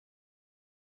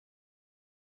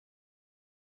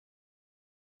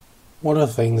One of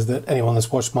the things that anyone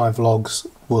that's watched my vlogs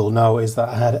will know is that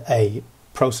I had a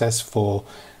process for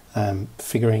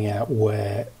figuring out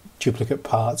where duplicate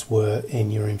parts were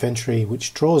in your inventory,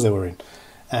 which drawers they were in.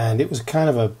 And it was kind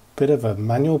of a bit of a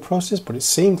manual process, but it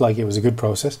seemed like it was a good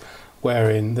process,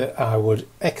 wherein that I would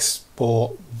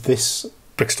export this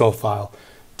Brickstore file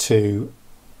to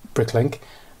Bricklink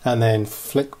and then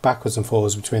flick backwards and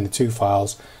forwards between the two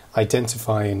files,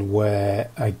 identifying where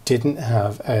I didn't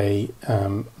have a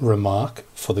remark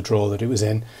for the drawer that it was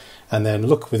in, and then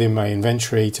look within my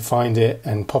inventory to find it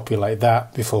and populate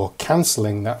that before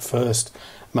cancelling that first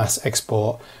mass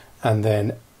export and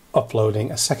then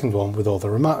uploading a second one with all the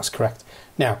remarks correct.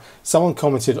 Now, someone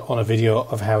commented on a video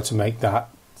of how to make that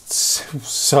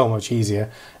so much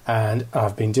easier, and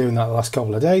I've been doing that the last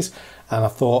couple of days, and I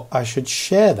thought I should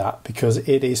share that because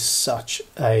it is such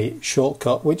a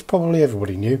shortcut, which probably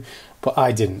everybody knew, but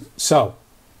I didn't. So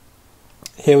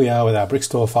here we are with our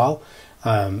Brickstore file,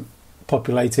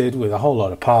 populated with a whole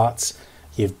lot of parts.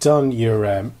 You've done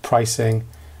your pricing.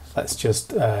 Let's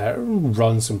just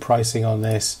run some pricing on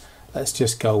this. Let's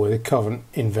just go with a current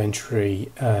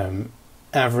inventory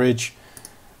average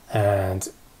and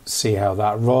see how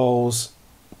that rolls.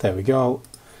 There we go.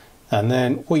 And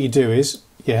then what you do is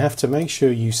you have to make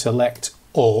sure you select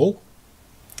all,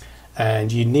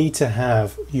 and you need to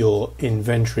have your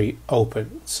inventory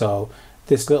open. So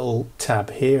this little tab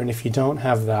here, and if you don't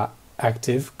have that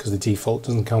active because the default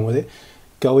doesn't come with it,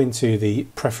 go into the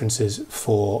preferences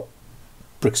for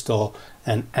Brickstore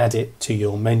and add it to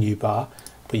your menu bar.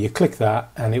 But you click that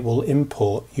and it will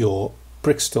import your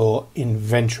Brickstore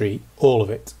inventory, all of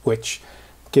it, which,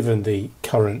 given the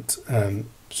current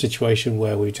situation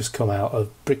where we've just come out of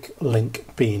Bricklink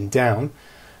being down,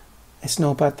 it's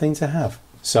no bad thing to have.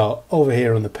 So over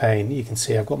here on the pane you can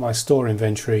see I've got my store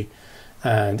inventory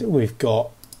and we've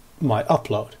got my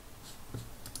upload.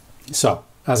 So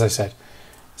as I said,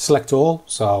 select all,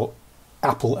 so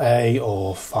Apple A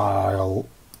or file,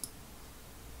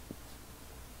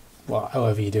 well,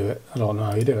 however you do it, I don't know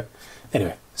how you do it.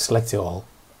 Anyway, select it all.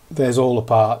 There's all the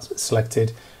parts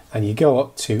selected, and you go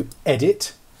up to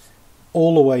edit,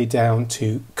 all the way down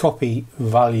to copy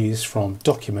values from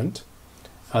document,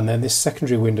 and then this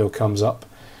secondary window comes up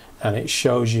and it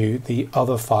shows you the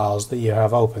other files that you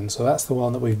have open. So that's the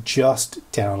one that we've just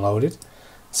downloaded.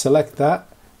 Select that,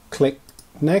 click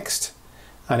next,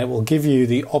 and it will give you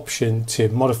the option to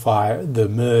modify the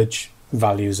merge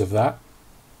values of that.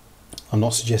 I'm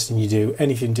not suggesting you do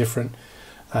anything different.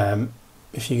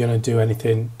 If you're going to do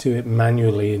anything, do it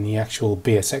manually in the actual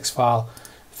BSX file.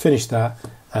 Finish that,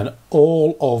 and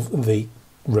all of the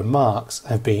remarks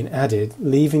have been added,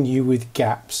 leaving you with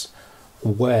gaps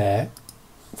where,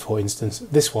 for instance,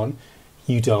 this one,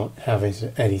 you don't have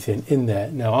anything in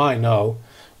there. Now I know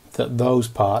that those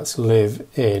parts live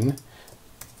in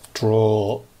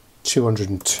drawer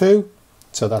 202,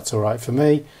 so that's all right for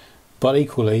me. But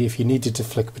equally, if you needed to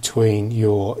flick between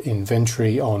your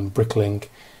inventory on Bricklink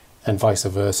and vice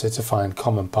versa to find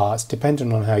common parts,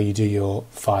 depending on how you do your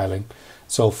filing.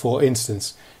 So for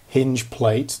instance, hinge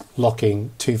plate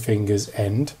locking 2 fingers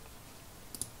end.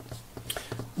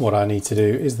 What I need to do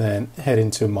is then head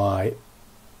into my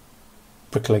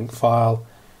Bricklink file,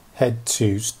 head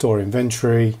to store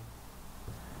inventory,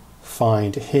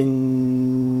 find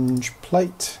hinge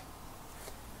plate,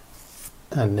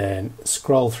 and then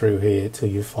scroll through here till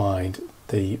you find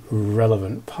the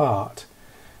relevant part,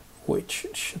 which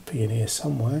should be in here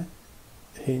somewhere.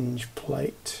 Hinge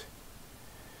plate.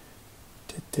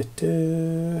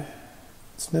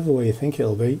 It's never where you think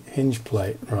it'll be. Hinge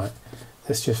plate, right.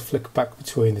 Let's just flick back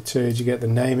between the two. Did you get the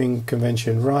naming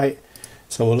convention right?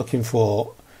 So we're looking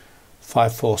for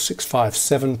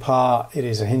 54657 part. It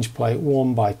is a hinge plate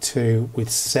 1x2 with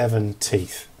 7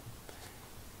 teeth.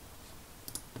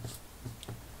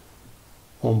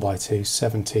 1x2,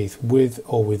 7 teeth, with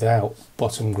or without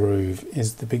bottom groove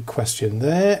is the big question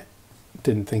there.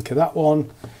 Didn't think of that one.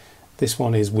 This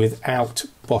one is without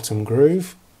bottom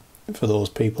groove for those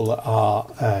people that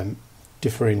are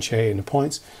differentiating the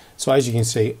points. So as you can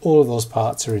see, all of those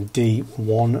parts are in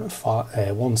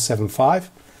D175.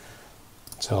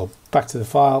 So back to the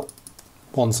file,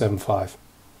 175,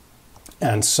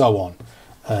 and so on.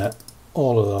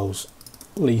 All of those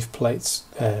leaf plates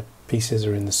pieces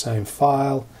are in the same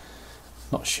file.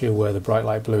 Not sure where the bright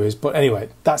light blue is, but anyway,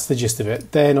 that's the gist of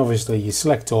it. Then obviously you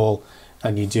select all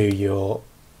and you do your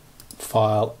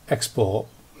file export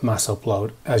mass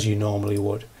upload as you normally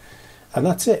would, and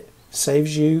that's it.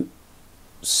 Saves you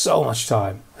so much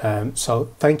time. So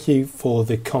thank you for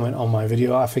the comment on my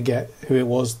video. I forget who it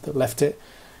was that left it,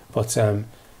 but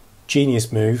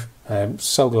genius move. I'm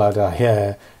so glad I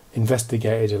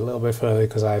investigated a little bit further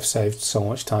because I have saved so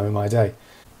much time in my day.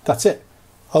 That's it.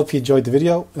 Hope you enjoyed the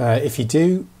video. If you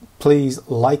do, please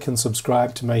like and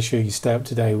subscribe to make sure you stay up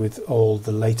to date with all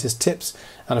the latest tips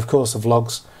and of course the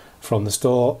vlogs from the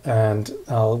store, and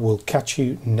we'll catch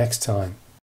you next time.